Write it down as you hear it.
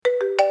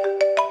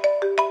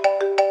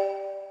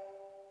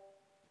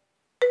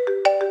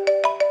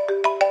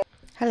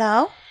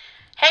Hello?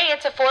 Hey,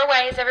 it's a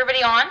four-way. Is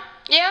everybody on?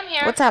 Yeah, I'm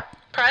here. What's up?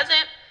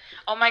 Present.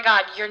 Oh my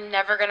god, you're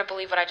never gonna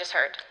believe what I just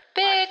heard.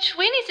 Bitch,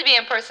 we need to be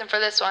in person for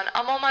this one.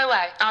 I'm on my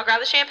way. I'll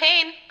grab the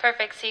champagne.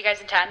 Perfect. See you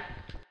guys in 10.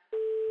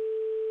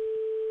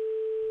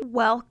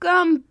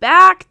 Welcome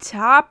back,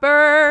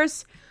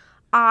 toppers!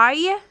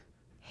 I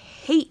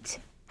hate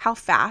how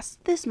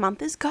fast this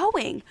month is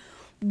going.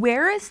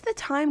 Where is the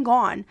time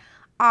gone?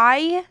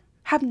 I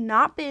have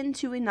not been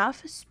to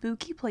enough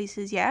spooky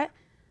places yet.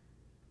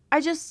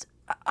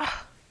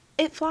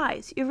 It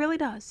flies. It really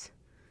does.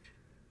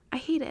 I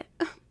hate it.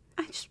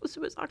 I just wish it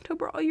was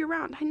October all year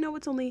round. I know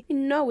it's only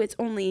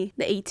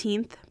the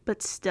 18th,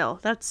 but still,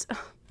 that's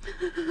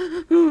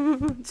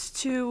it's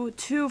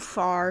too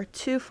far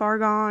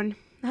gone.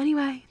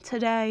 Anyway,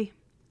 today,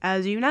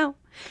 as you know,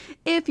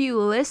 if you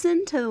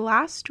listened to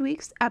last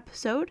week's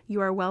episode,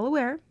 you are well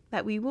aware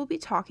that we will be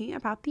talking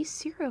about the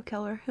serial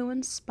killer who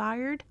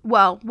inspired,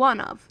 one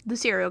of the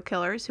serial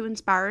killers who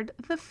inspired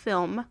the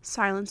film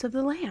Silence of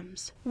the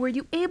Lambs. Were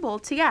you able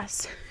to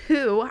guess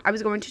who I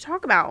was going to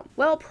talk about?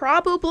 Well,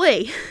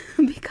 probably,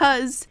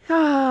 because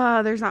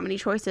there's not many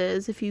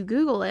choices. If you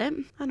Google it,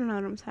 I don't know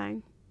what I'm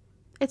saying.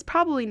 It's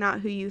probably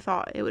not who you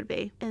thought it would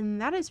be. And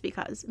that is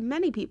because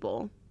many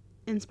people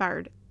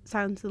inspired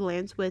Silence of the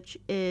Lambs, which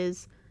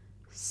is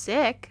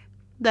sick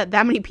that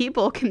many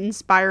people can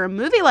inspire a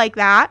movie like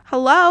that.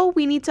 Hello,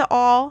 we need to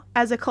all,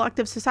 as a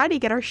collective society,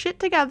 get our shit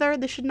together.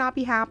 This should not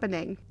be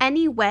happening.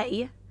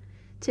 Anyway,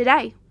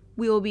 today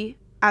we will be,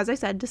 as I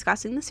said,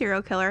 discussing the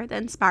serial killer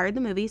that inspired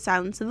the movie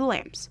Silence of the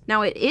Lambs.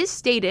 Now, it is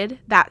stated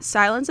that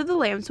Silence of the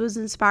Lambs was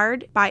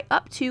inspired by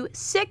up to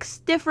 6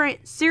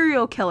 different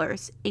serial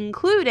killers,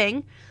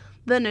 including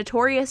the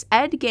notorious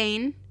Ed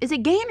Gein. Is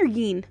it Gein or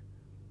Gein?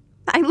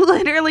 I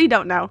literally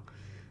don't know.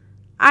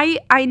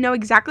 I know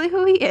exactly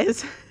who he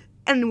is,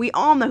 and we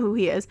all know who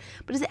he is,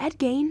 but is it Ed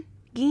Gein?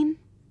 Gein?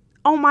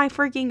 Oh my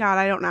freaking god,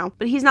 I don't know.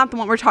 But he's not the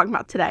one we're talking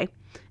about today.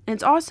 And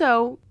it's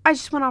also, I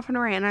just went off on a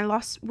rant and I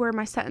lost where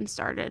my sentence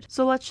started.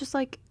 So let's just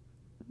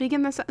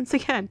begin the sentence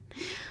again.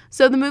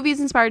 So the movie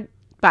is inspired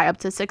by up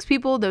to 6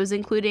 people, those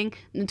including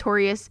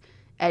notorious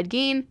Ed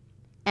Gein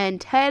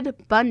and Ted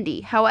Bundy.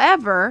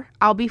 However,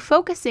 I'll be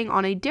focusing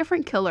on a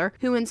different killer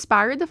who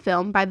inspired the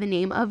film by the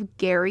name of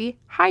Gary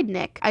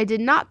Heidnik. I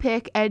did not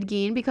pick Ed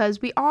Gein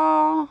because we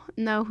all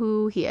know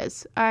who he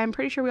is. I'm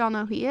pretty sure we all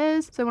know who he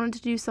is. So I wanted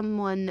to do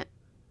someone,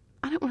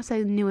 I don't want to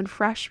say new and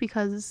fresh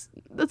because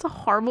that's a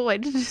horrible way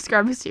to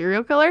describe a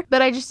serial killer,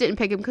 but I just didn't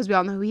pick him because we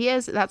all know who he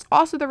is. That's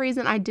also the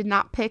reason I did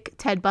not pick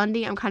Ted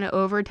Bundy. I'm kind of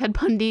over Ted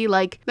Bundy.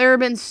 There have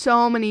been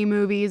so many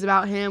movies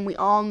about him. We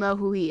all know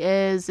who he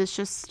is.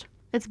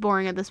 It's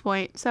boring at this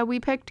point. So we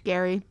picked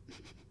Gary.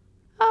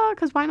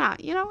 Because why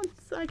not?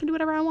 I can do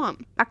whatever I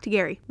want. Back to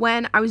Gary.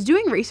 When I was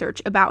doing research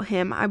about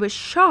him, I was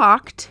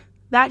shocked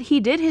that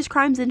he did his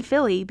crimes in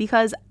Philly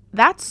because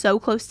that's so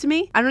close to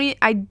me.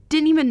 I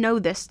didn't even know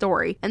this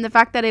story. And the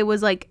fact that it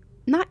was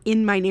not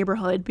in my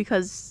neighborhood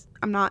because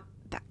I'm not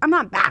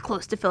that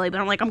close to Philly, but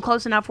I'm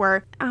close enough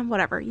where,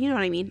 whatever. You know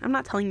what I mean? I'm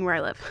not telling you where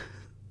I live.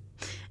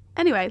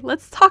 Anyway,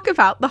 let's talk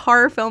about the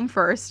horror film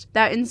first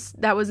that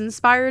was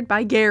inspired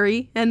by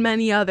Gary and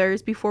many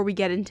others before we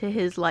get into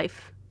his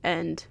life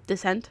and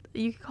descent,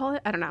 you could call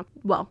it. I don't know.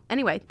 Well,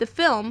 anyway, the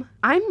film,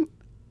 I'm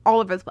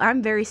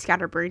very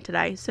scatterbrained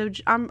today, so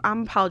I'm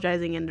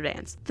apologizing in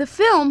advance. The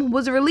film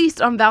was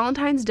released on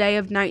Valentine's Day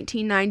of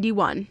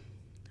 1991.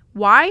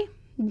 Why?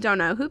 Don't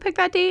know. Who picked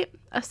that date?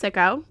 A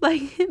sicko.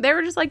 They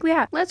were just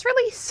yeah, let's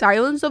release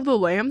Silence of the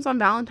Lambs on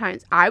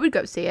Valentine's. I would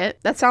go see it.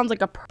 That sounds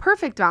like a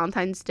perfect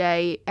Valentine's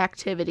Day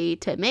activity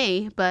to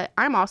me, but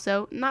I'm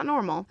also not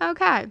normal.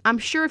 Okay. I'm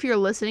sure if you're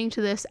listening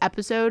to this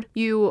episode,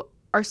 you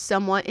are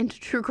somewhat into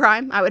true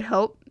crime, I would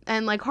hope,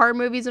 and horror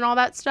movies and all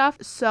that stuff.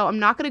 So I'm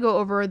not going to go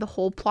over the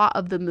whole plot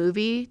of the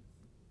movie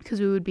because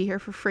we would be here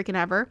for freaking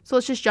ever. So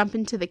let's just jump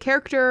into the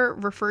character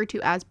referred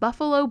to as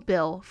Buffalo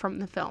Bill from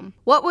the film.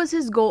 What was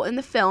his goal in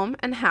the film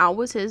and how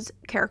was his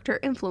character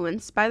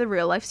influenced by the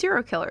real life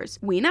serial killers?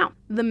 We know.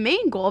 The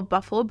main goal of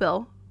Buffalo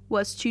Bill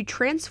was to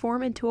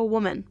transform into a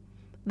woman.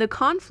 The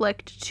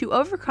conflict to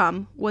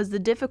overcome was the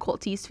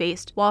difficulties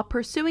faced while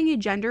pursuing a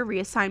gender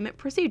reassignment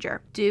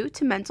procedure. Due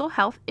to mental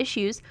health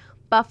issues,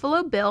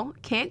 Buffalo Bill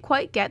can't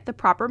quite get the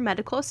proper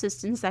medical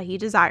assistance that he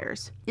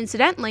desires.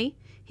 Incidentally,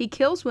 he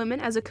kills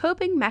women as a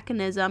coping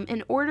mechanism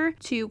in order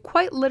to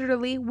quite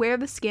literally wear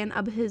the skin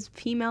of his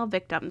female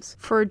victims.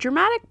 For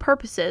dramatic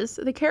purposes,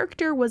 the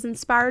character was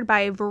inspired by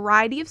a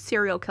variety of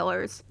serial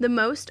killers. The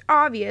most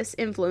obvious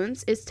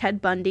influence is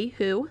Ted Bundy,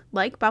 who,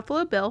 like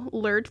Buffalo Bill,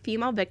 lured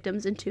female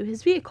victims into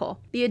his vehicle.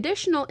 The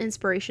additional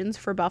inspirations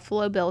for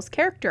Buffalo Bill's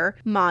character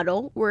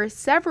model were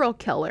several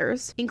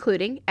killers,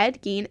 including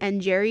Ed Gein and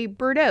Jerry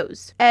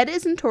Burroughs. Ed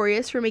is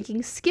notorious for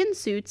making skin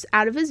suits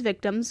out of his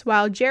victims,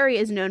 while Jerry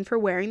is known for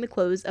wearing the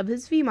clothes of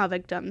his female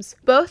victims.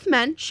 Both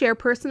men share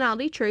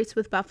personality traits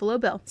with Buffalo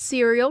Bill.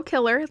 Serial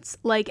killers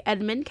like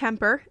Edmund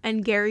Kemper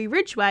and Gary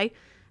Ridgway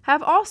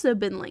have also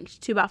been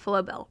linked to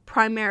Buffalo Bill,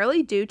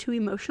 primarily due to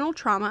emotional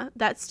trauma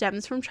that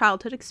stems from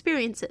childhood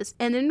experiences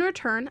and in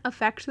return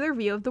affect their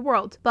view of the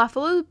world.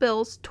 Buffalo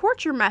Bill's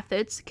torture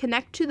methods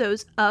connect to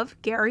those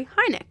of Gary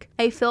Hynek,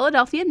 a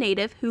Philadelphia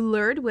native who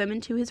lured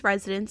women to his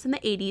residence in the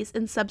 80s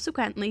and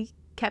subsequently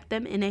kept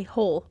them in a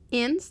hole.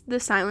 In The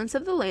Silence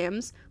of the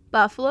Lambs,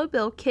 Buffalo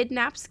Bill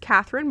kidnaps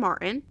Catherine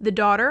Martin, the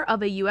daughter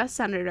of a U.S.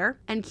 senator,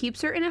 and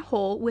keeps her in a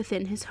hole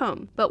within his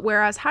home. But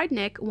whereas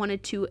Hynek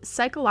wanted to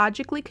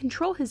psychologically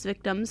control his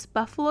victims,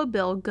 Buffalo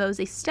Bill goes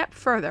a step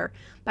further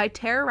by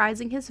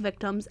terrorizing his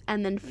victims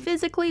and then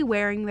physically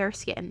wearing their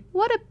skin.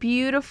 What a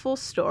beautiful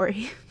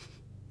story.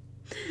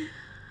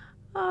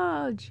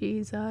 Oh,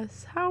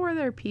 Jesus. How are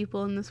there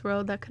people in this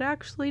world that could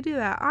actually do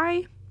that?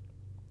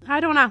 I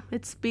don't know.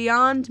 It's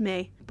beyond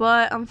me.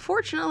 But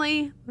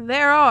unfortunately,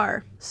 there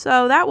are.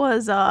 So that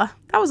was a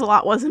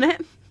lot, wasn't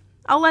it?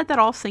 I'll let that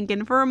all sink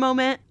in for a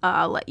moment.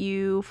 Let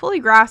you fully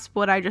grasp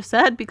what I just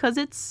said because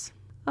it's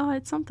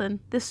something.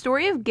 The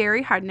story of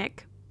Gary Hynek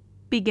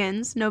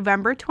begins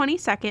November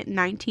 22nd,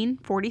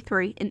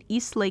 1943 in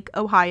Eastlake,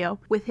 Ohio,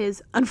 with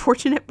his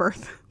unfortunate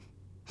birth.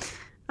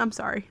 I'm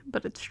sorry,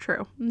 but it's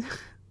true.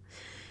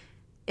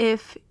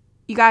 If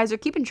you guys are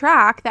keeping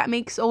track, that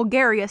makes old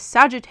Gary a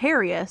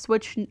Sagittarius,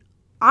 which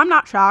I'm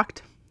not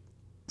shocked.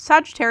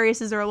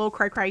 Sagittariuses are a little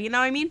cray-cray, you know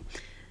what I mean?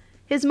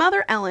 His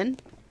mother, Ellen,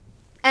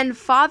 and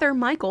father,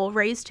 Michael,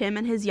 raised him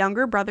and his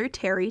younger brother,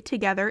 Terry,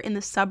 together in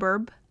the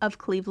suburb of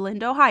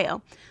Cleveland,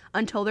 Ohio,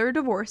 until their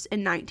divorce in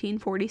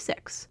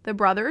 1946. The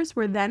brothers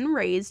were then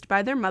raised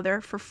by their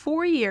mother for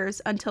 4 years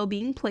until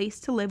being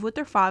placed to live with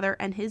their father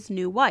and his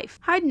new wife.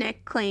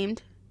 Hynek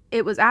claimed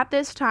it was at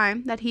this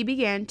time that he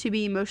began to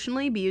be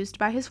emotionally abused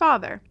by his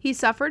father. He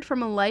suffered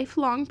from a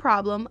lifelong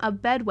problem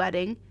of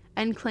bedwetting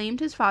and claimed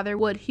his father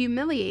would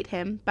humiliate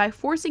him by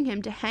forcing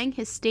him to hang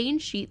his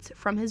stained sheets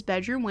from his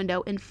bedroom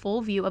window in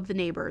full view of the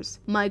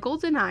neighbors. Michael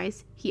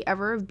denies he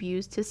ever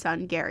abused his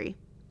son Gary.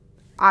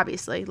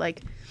 Obviously,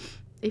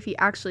 if he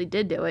actually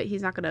did do it,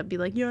 he's not gonna be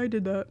like, yeah, I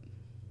did that.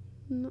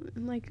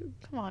 Come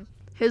on.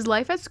 His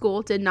life at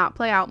school did not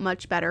play out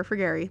much better for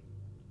Gary.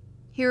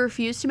 He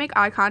refused to make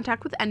eye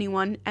contact with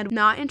anyone and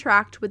not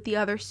interact with the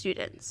other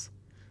students.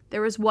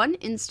 There was one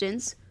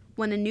instance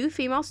when a new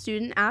female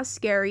student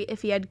asked Gary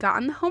if he had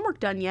gotten the homework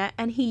done yet,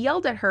 and he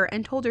yelled at her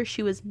and told her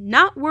she was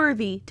not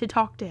worthy to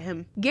talk to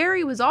him.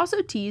 Gary was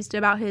also teased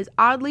about his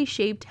oddly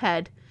shaped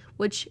head,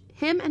 which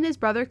him and his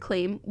brother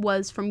claim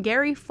was from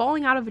Gary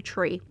falling out of a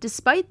tree.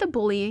 Despite the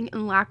bullying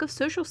and lack of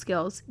social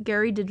skills,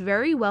 Gary did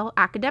very well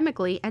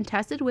academically and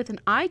tested with an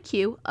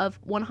IQ of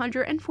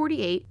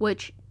 148,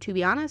 which, to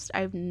be honest, I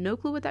have no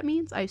clue what that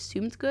means. I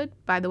assume it's good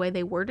by the way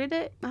they worded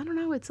it. I don't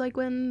know. It's like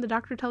when the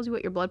doctor tells you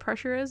what your blood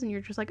pressure is and you're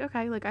just like,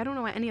 okay, I don't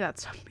know what any of that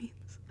stuff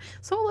means.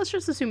 So let's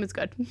just assume it's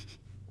good.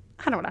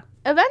 I don't know.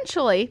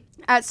 Eventually,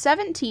 at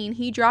 17,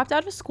 he dropped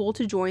out of school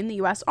to join the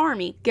U.S.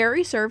 Army.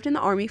 Gary served in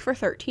the Army for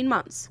 13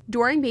 months.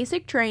 During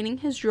basic training,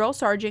 his drill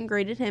sergeant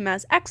graded him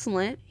as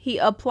excellent. He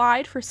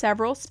applied for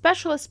several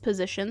specialist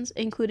positions,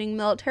 including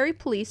military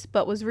police,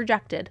 but was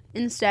rejected.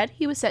 Instead,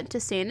 he was sent to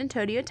San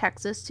Antonio,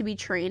 Texas, to be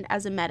trained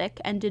as a medic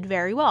and did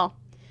very well.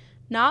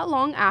 Not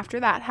long after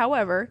that,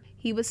 however,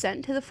 he was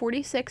sent to the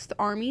 46th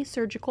Army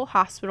Surgical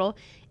Hospital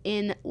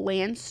in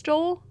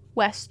Landstuhl,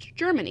 West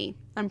Germany.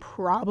 I'm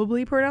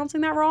probably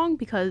pronouncing that wrong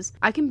because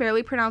I can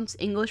barely pronounce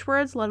English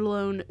words, let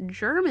alone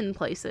German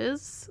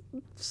places.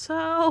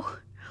 So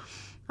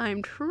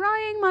I'm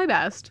trying my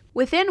best.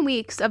 Within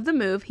weeks of the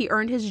move, he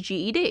earned his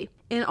GED.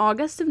 In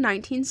August of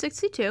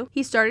 1962,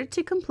 he started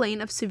to complain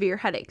of severe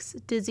headaches,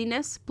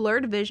 dizziness,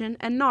 blurred vision,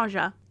 and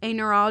nausea. A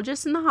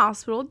neurologist in the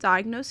hospital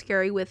diagnosed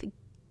Gary with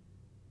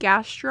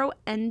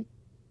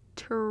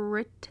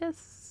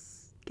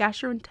gastroenteritis.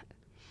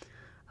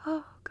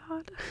 Oh,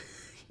 God.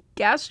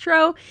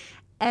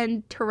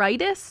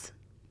 Gastroenteritis?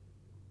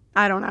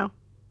 I don't know.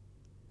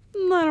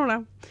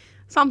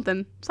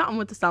 Something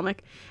with the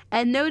stomach.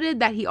 And noted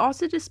that he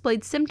also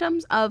displayed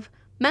symptoms of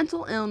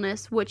mental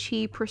illness, which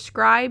he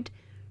prescribed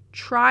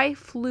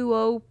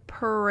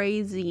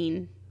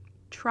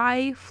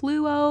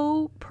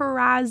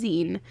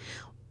trifluoperazine.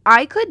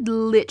 I could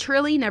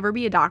literally never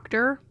be a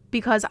doctor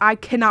because I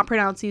cannot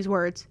pronounce these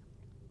words.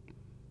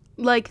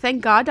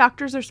 Thank God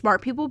doctors are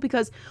smart people,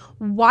 because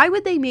why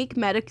would they make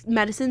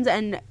medicines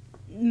and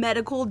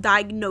medical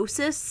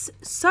diagnosis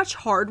such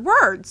hard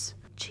words?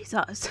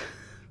 Jesus.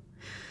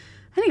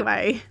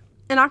 Anyway,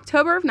 in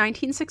October of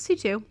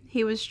 1962,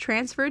 he was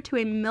transferred to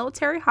a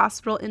military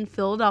hospital in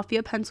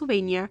Philadelphia,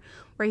 Pennsylvania,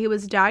 where he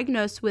was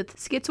diagnosed with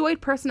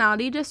schizoid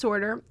personality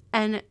disorder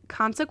and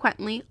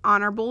consequently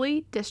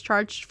honorably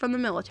discharged from the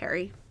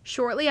military.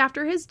 Shortly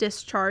after his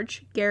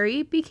discharge,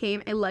 Gary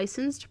became a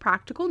licensed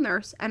practical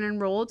nurse and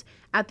enrolled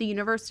at the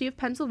University of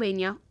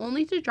Pennsylvania,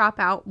 only to drop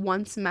out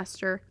one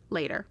semester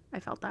later. I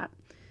felt that.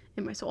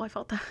 In my soul, I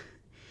felt that.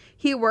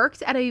 He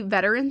worked at a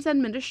Veterans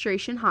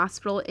Administration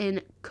hospital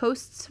in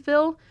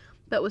Coatesville,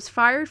 but was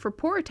fired for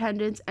poor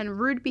attendance and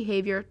rude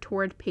behavior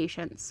toward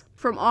patients.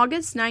 From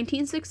August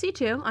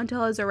 1962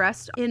 until his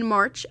arrest in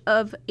March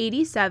of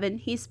 87,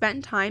 he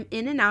spent time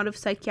in and out of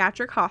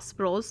psychiatric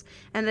hospitals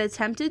and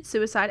attempted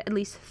suicide at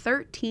least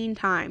 13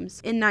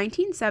 times. In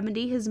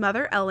 1970, his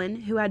mother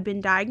Ellen, who had been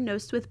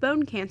diagnosed with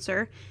bone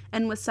cancer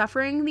and was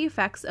suffering the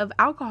effects of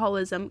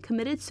alcoholism,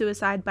 committed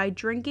suicide by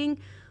drinking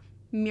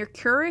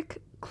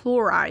mercuric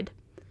chloride.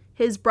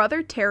 His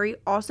brother Terry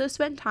also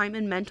spent time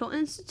in mental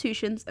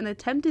institutions and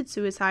attempted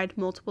suicide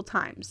multiple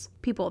times.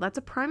 People, that's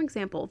a prime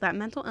example that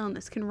mental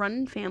illness can run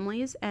in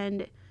families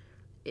and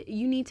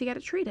you need to get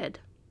it treated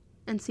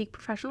and seek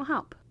professional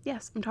help.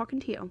 Yes, I'm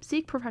talking to you.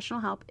 Seek professional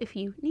help if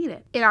you need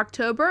it. In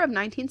October of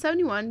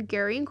 1971,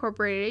 Gary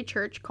incorporated a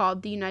church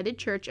called the United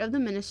Church of the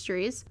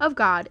Ministries of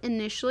God,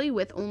 initially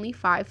with only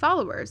 5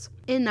 followers.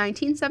 In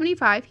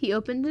 1975, he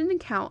opened an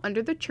account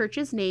under the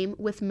church's name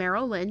with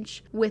Merrill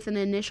Lynch with an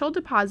initial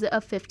deposit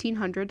of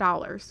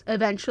 $1,500.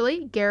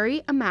 Eventually,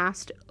 Gary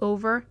amassed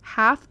over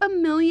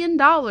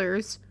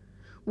 $500,000,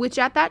 which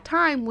at that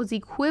time was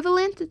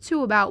equivalent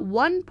to about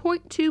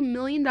 $1.2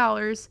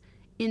 million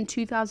in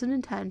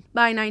 2010.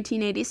 By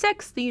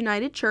 1986, the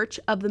United Church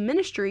of the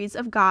Ministries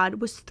of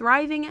God was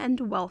thriving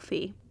and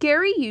wealthy.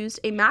 Gary used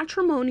a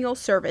matrimonial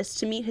service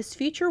to meet his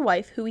future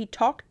wife, who he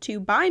talked to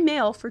by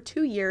mail for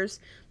 2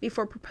 years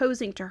before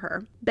proposing to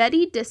her.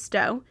 Betty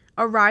Disto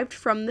arrived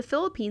from the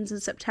Philippines in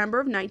September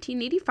of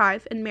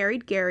 1985 and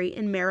married Gary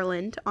in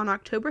Maryland on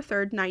October 3,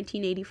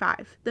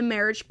 1985. The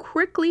marriage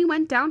quickly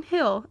went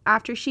downhill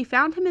after she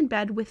found him in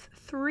bed with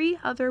 3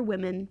 other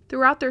women.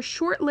 Throughout their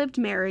short-lived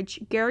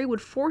marriage, Gary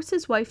would force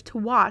his wife to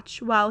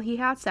watch while he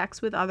had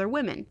sex with other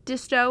women.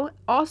 Disto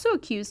also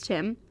accused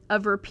him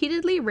of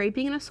repeatedly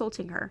raping and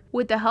assaulting her.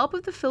 With the help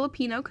of the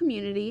Filipino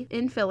community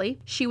in Philly,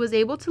 she was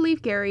able to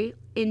leave Gary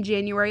in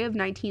January of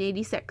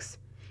 1986.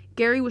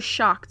 Gary was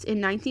shocked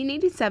in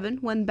 1987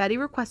 when Betty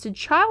requested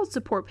child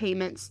support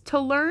payments to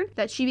learn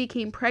that she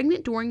became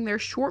pregnant during their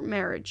short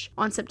marriage.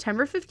 On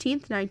September 15,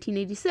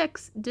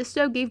 1986,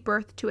 Disto gave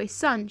birth to a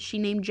son she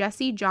named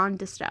Jesse John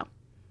Disto.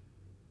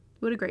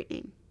 What a great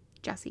name,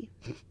 Jesse.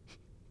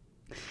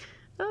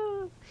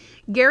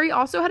 Gary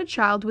also had a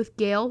child with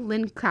Gail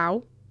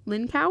Lincow,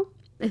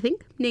 I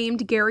think,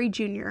 named Gary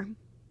Jr.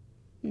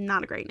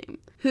 Not a great name.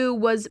 Who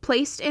was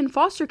placed in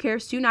foster care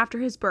soon after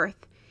his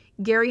birth.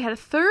 Gary had a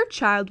 3rd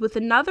child with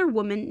another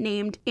woman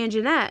named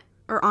Anjanette.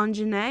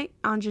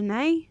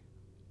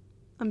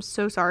 I'm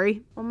so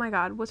sorry. Oh my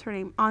God, what's her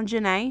name?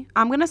 Anjanae.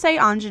 I'm going to say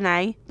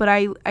Anjanae, but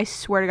I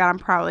swear to God, I'm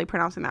probably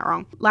pronouncing that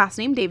wrong. Last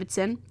name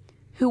Davidson,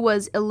 who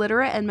was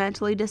illiterate and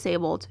mentally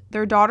disabled.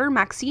 Their daughter,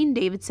 Maxine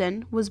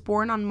Davidson, was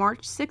born on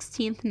March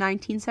 16,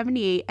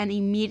 1978, and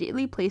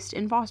immediately placed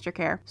in foster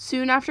care.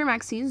 Soon after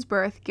Maxine's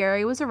birth,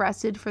 Gary was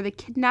arrested for the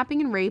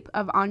kidnapping and rape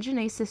of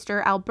Anjanae's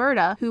sister,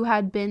 Alberta, who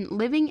had been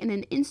living in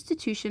an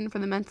institution for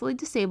the mentally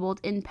disabled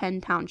in Penn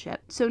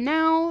Township. So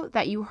now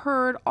that you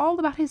heard all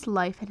about his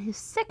life and his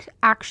sick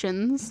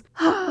actions,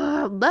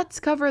 let's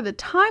cover the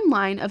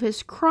timeline of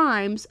his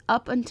crimes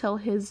up until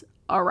his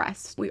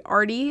arrest. We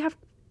already have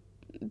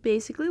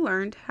basically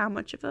learned how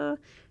much of a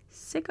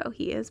sicko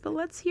he is, but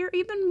let's hear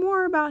even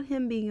more about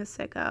him being a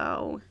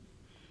sicko.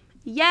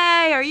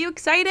 Yay! Are you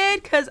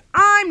excited? Because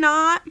I'm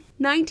not!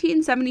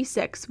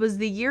 1976 was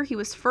the year he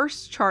was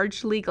first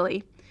charged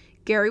legally.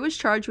 Gary was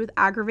charged with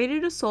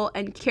aggravated assault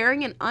and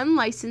carrying an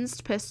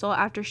unlicensed pistol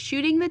after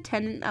shooting the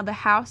tenant of a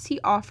house he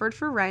offered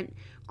for rent,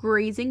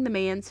 grazing the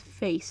man's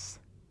face.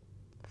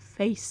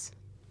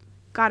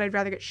 God, I'd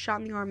rather get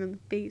shot in the arm than the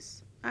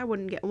face. I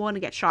wouldn't want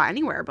to get shot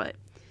anywhere, but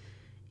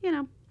you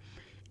know.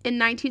 In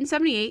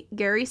 1978,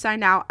 Gary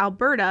signed out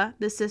Alberta,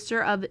 the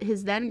sister of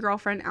his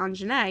then-girlfriend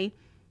Anjanae,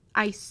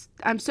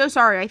 I'm so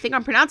sorry, I think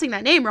I'm pronouncing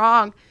that name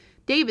wrong,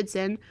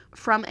 Davidson,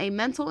 from a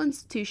mental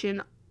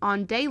institution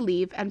on day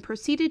leave and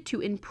proceeded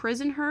to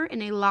imprison her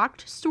in a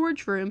locked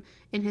storage room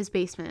in his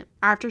basement.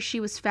 After she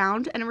was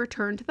found and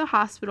returned to the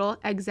hospital,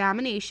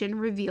 examination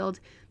revealed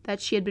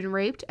that she had been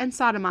raped and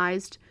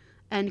sodomized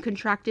and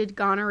contracted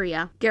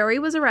gonorrhea. Gary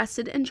was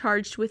arrested and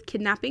charged with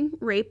kidnapping,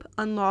 rape,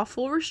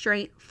 unlawful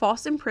restraint,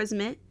 false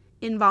imprisonment,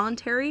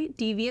 involuntary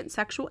deviant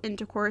sexual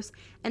intercourse,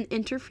 and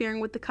interfering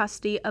with the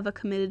custody of a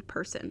committed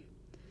person.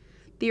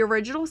 The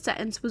original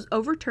sentence was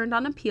overturned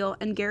on appeal,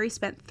 and Gary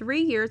spent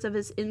 3 years of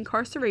his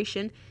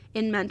incarceration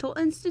in mental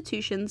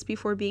institutions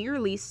before being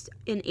released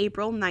in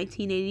April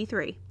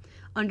 1983.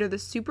 Under the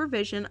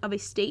supervision of a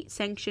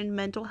state-sanctioned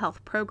mental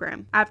health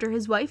program. After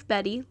his wife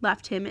Betty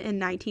left him in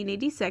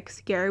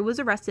 1986, Gary was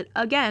arrested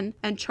again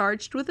and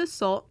charged with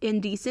assault,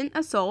 indecent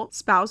assault,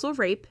 spousal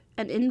rape,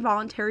 and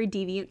involuntary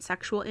deviant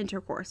sexual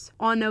intercourse.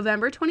 On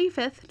November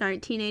 25th,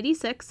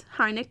 1986,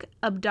 Hynek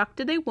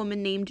abducted a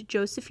woman named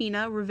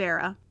Josefina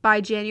Rivera. By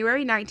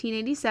January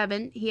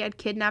 1987, he had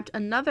kidnapped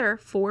another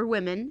 4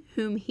 women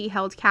whom he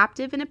held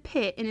captive in a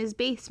pit in his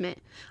basement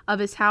of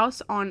his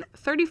house on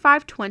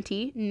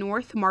 3520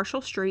 North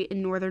Marshall Street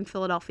in northern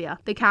Philadelphia.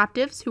 The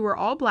captives, who were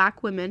all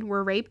black women,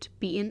 were raped,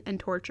 beaten, and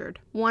tortured.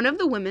 One of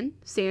the women,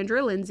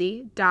 Sandra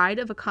Lindsay, died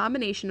of a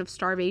combination of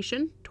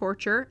starvation,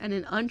 torture, and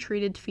an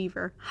untreated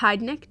fever.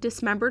 Hynek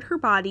dismembered her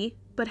body,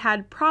 but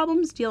had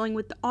problems dealing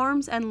with the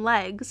arms and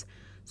legs,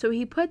 so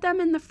he put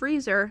them in the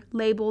freezer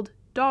labeled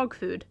dog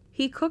food.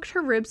 He cooked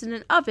her ribs in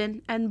an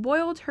oven and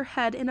boiled her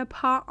head in a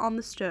pot on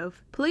the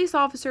stove. Police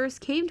officers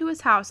came to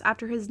his house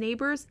after his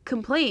neighbors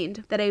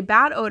complained that a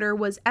bad odor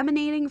was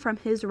emanating from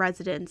his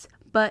residence,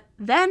 but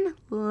then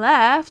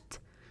left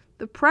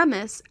the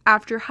premise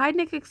after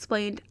Hynek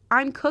explained,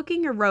 "I'm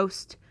cooking a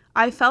roast.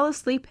 I fell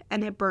asleep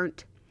and it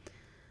burnt."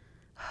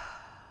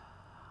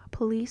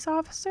 Police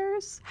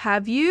officers?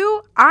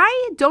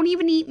 I don't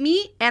even eat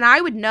meat, and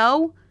I would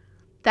know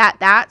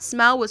that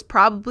smell was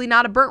probably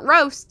not a burnt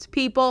roast,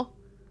 people.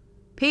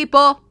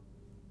 People,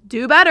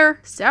 do better.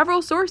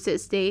 Several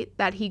sources state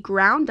that he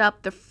ground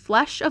up the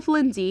flesh of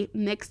Lindsay,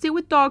 mixed it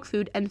with dog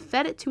food, and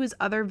fed it to his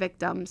other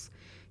victims.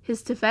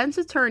 His defense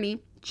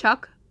attorney,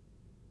 Chuck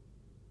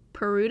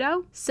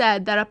Peruto,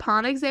 said that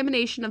upon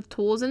examination of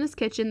tools in his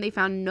kitchen, they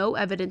found no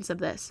evidence of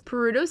this.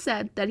 Peruto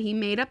said that he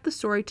made up the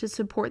story to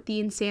support the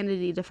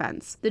insanity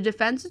defense. The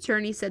defense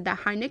attorney said that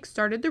Hynek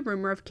started the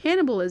rumor of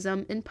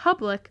cannibalism in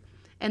public,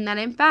 and that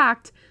in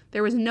fact,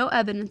 there was no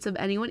evidence of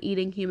anyone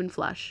eating human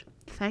flesh.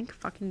 Thank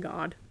fucking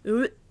God.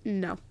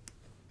 No.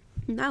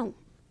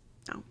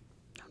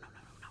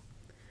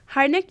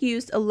 Hynek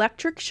used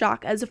electric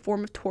shock as a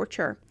form of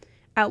torture.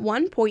 At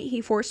one point,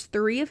 he forced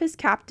 3 of his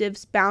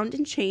captives bound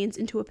in chains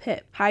into a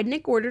pit.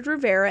 Hynek ordered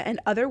Rivera and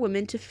other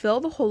women to fill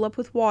the hole up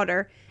with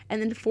water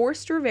and then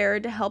forced Rivera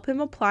to help him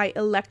apply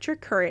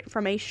electric current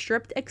from a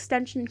stripped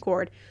extension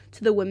cord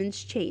to the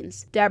women's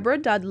chains. Deborah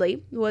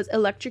Dudley was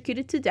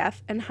electrocuted to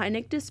death, and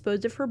Hynek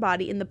disposed of her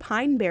body in the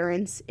Pine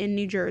Barrens in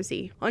New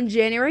Jersey. On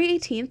January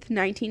 18th,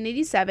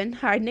 1987,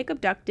 Hynek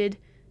abducted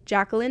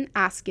Jacqueline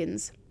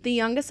Askins. The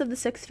youngest of the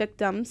 6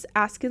 victims,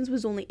 Askins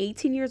was only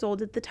 18 years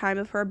old at the time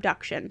of her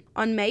abduction.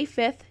 On May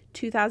 5th,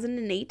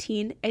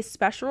 2018, a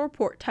special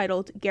report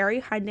titled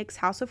Gary Hynek's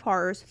House of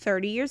Horrors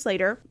 30 Years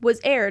Later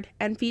was aired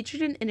and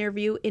featured an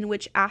interview in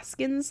which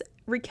Askins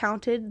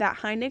recounted that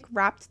Hynek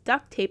wrapped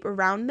duct tape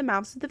around the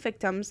mouths of the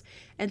victims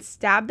and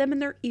stabbed them in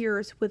their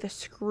ears with a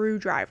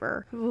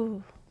screwdriver.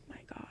 Oh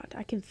my God,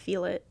 I can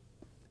feel it.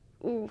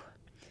 Ooh.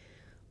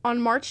 On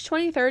March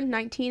 23,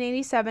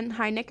 1987,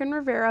 Hynek and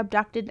Rivera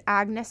abducted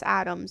Agnes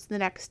Adams the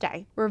next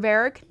day.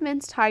 Rivera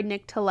convinced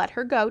Hynek to let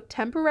her go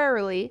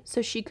temporarily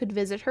so she could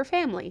visit her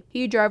family.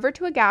 He drove her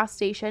to a gas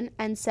station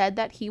and said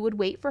that he would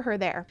wait for her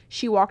there.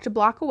 She walked a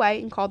block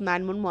away and called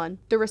 911.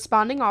 The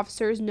responding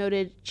officers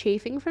noted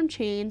chafing from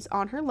chains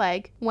on her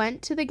leg,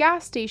 went to the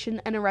gas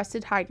station, and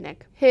arrested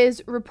Hynek.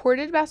 His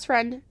reported best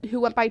friend, who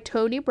went by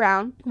Tony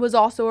Brown, was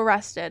also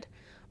arrested.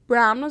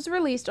 Brown was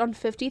released on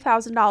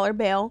 $50,000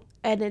 bail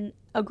and an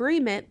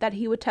agreement that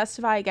he would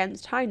testify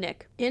against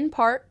Hynek. In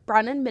part,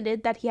 Brown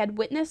admitted that he had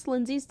witnessed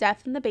Lindsay's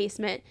death in the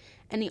basement,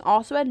 and he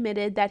also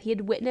admitted that he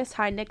had witnessed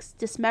Hynek's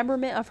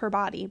dismemberment of her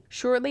body.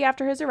 Shortly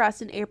after his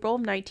arrest in April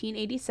of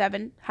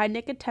 1987,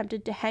 Hynek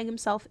attempted to hang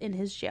himself in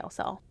his jail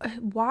cell.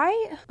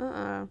 Why?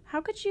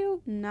 How could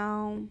you?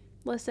 No.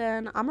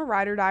 Listen, I'm a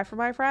ride or die for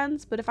my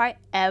friends, but if I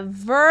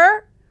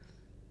ever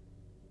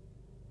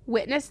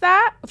witness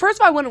that, first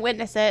of all, I wouldn't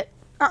witness it.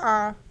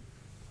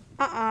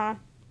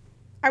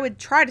 I would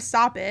try to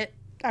stop it.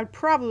 I'd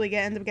probably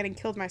end up getting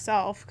killed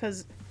myself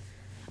because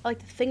I like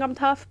to think I'm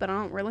tough, but I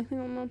don't really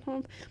think I'm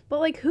tough. But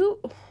like, who?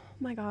 Oh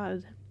my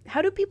God.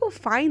 How do people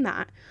find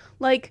that?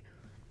 Like,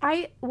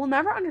 I will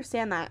never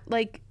understand that.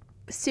 Like,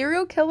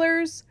 serial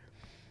killers,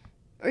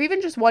 or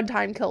even just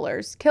one-time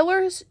killers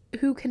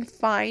who can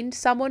find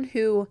someone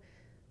who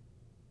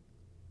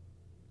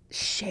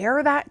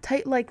share that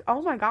type, like,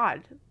 oh my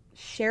God,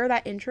 share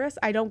that interest.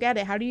 I don't get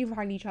it. How do you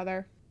find each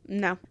other?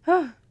 No.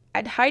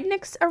 At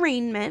Hynek's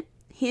arraignment,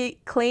 he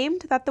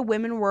claimed that the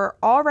women were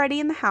already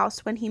in the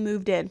house when he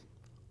moved in.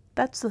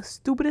 That's the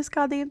stupidest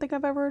goddamn thing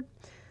I've ever heard.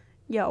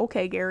 Yeah,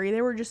 okay, Gary.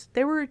 They were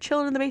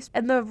chilling in the basement,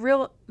 and the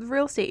real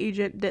estate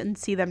agent didn't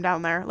see them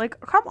down there. Like,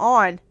 come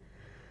on.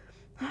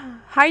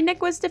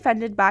 Hynek was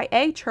defended by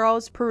A.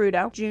 Charles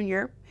Peruto,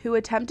 Jr., who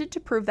attempted to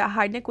prove that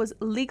Hynek was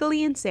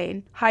legally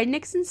insane.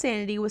 Hynek's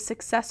insanity was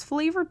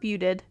successfully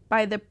refuted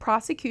by the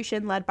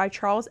prosecution led by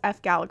Charles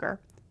F. Gallagher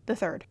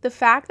III. The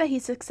fact that he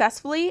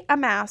successfully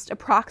amassed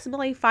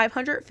approximately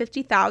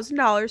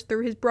 $550,000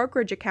 through his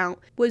brokerage account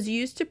was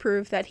used to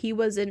prove that he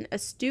was an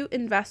astute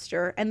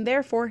investor and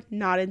therefore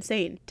not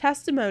insane.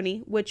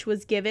 Testimony, which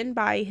was given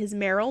by his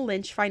Merrill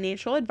Lynch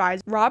financial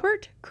advisor,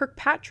 Robert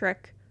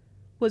Kirkpatrick,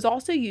 was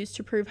also used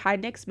to prove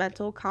Heidnick's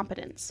mental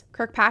competence.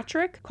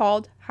 Kirkpatrick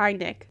called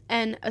Heidnick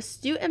an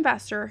astute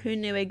investor who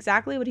knew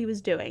exactly what he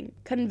was doing.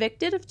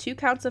 Convicted of 2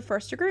 counts of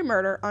first-degree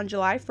murder on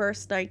July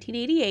 1st,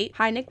 1988,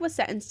 Heidnick was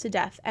sentenced to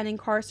death and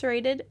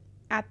incarcerated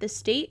at the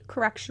State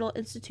Correctional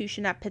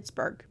Institution at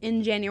Pittsburgh.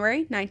 In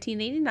January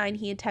 1989,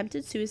 he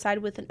attempted suicide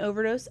with an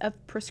overdose of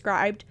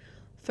prescribed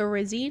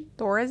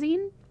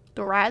Thorazine.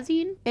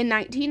 In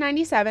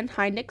 1997,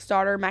 Heidnick's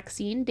daughter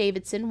Maxine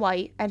Davidson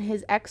White and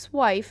his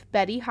ex-wife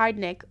Betty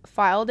Heidnick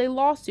filed a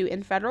lawsuit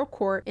in federal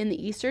court in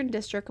the Eastern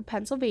District of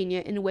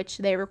Pennsylvania in which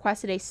they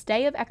requested a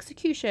stay of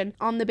execution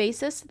on the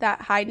basis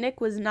that Heidnick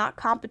was not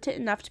competent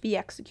enough to be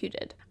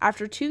executed.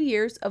 After 2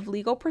 years of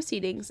legal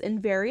proceedings in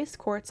various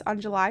courts,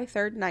 on July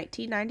 3,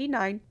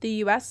 1999, the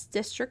U.S.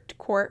 District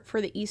Court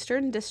for the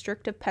Eastern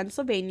District of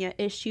Pennsylvania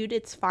issued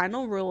its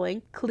final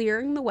ruling,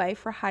 clearing the way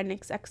for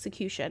Heidnick's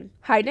execution.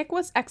 Heidnick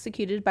was executed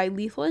by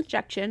lethal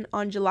injection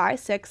on July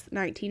 6,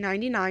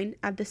 1999,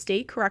 at the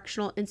State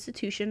Correctional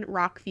Institution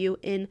Rockview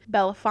in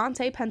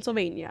Bellefonte,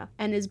 Pennsylvania,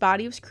 and his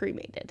body was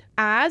cremated.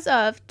 As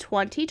of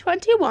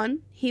 2021,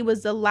 he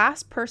was the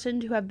last person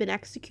to have been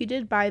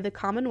executed by the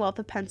Commonwealth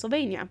of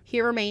Pennsylvania. He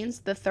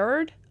remains the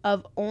third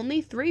of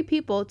only 3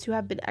 people to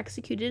have been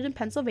executed in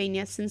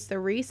Pennsylvania since the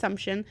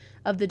reassumption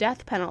of the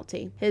death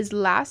penalty. His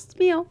last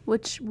meal,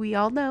 which we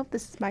all know,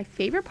 this is my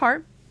favorite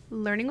part,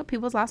 learning what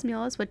people's last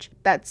meal is, which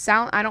I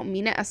don't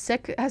mean it as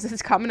sick as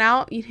it's coming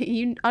out.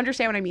 You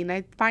understand what I mean.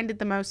 I find it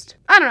the most,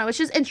 I don't know, it's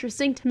just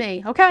interesting to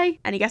me, okay?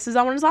 Any guesses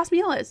on what his last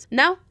meal is?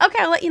 No? Okay,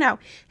 I'll let you know.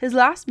 His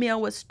last meal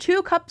was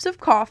 2 cups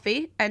of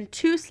coffee and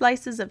 2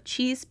 slices of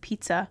cheese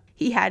pizza.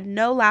 He had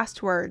no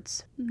last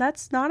words.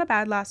 That's not a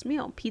bad last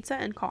meal. Pizza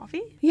and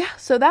coffee? Yeah,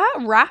 so that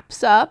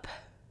wraps up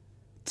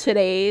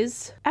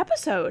today's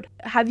episode.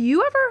 Have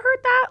you ever heard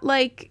that?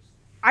 Like,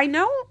 I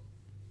know,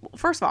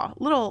 first of all,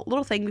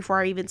 little thing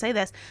before I even say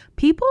this,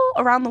 people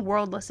around the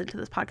world listen to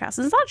this podcast.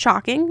 It's not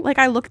shocking. Like,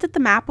 I looked at the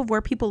map of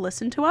where people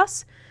listen to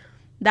us.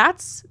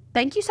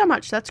 Thank you so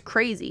much. That's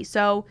crazy.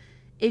 So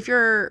if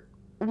you're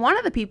one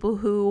of the people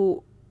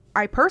who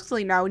I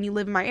personally know and you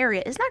live in my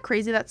area, isn't that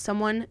crazy that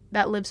someone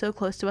that lives so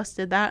close to us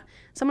did that?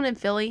 Someone in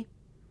Philly.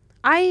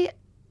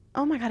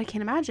 Oh my God, I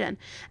can't imagine.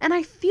 And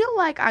I feel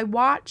like I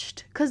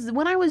watched, because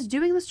when I was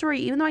doing the story,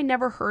 even though I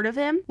never heard of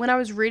him, when I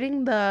was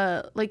reading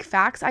the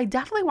facts, I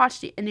definitely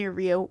watched the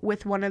interview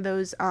with one of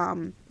those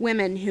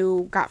women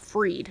who got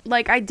freed.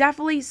 Like,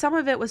 some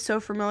of it was so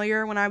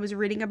familiar when I was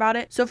reading about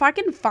it. So if I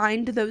can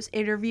find those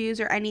interviews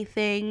or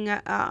anything,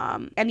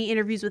 any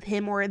interviews with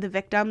him or the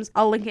victims,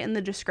 I'll link it in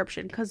the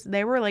description, because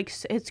they were like,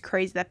 it's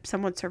crazy that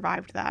someone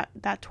survived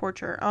that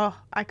torture.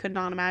 Oh, I could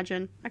not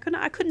imagine.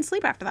 I couldn't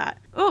sleep after that.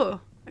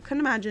 Oh, I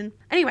couldn't imagine.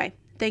 Anyway,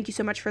 thank you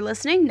so much for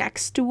listening.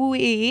 Next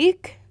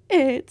week,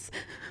 it's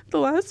the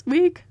last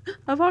week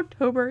of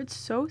October. It's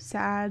so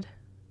sad.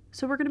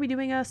 So we're going to be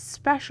doing a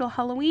special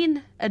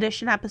Halloween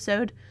edition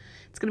episode.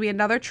 It's going to be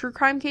another true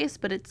crime case,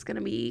 but it's going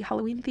to be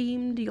Halloween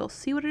themed. You'll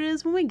see what it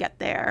is when we get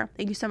there.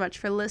 Thank you so much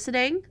for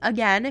listening.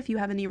 Again, if you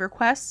have any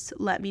requests,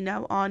 let me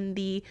know on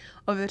the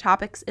Over the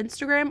Topics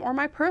Instagram or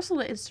my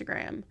personal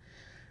Instagram.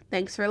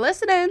 Thanks for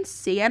listening.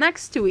 See you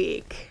next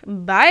week.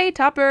 Bye,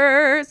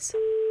 toppers.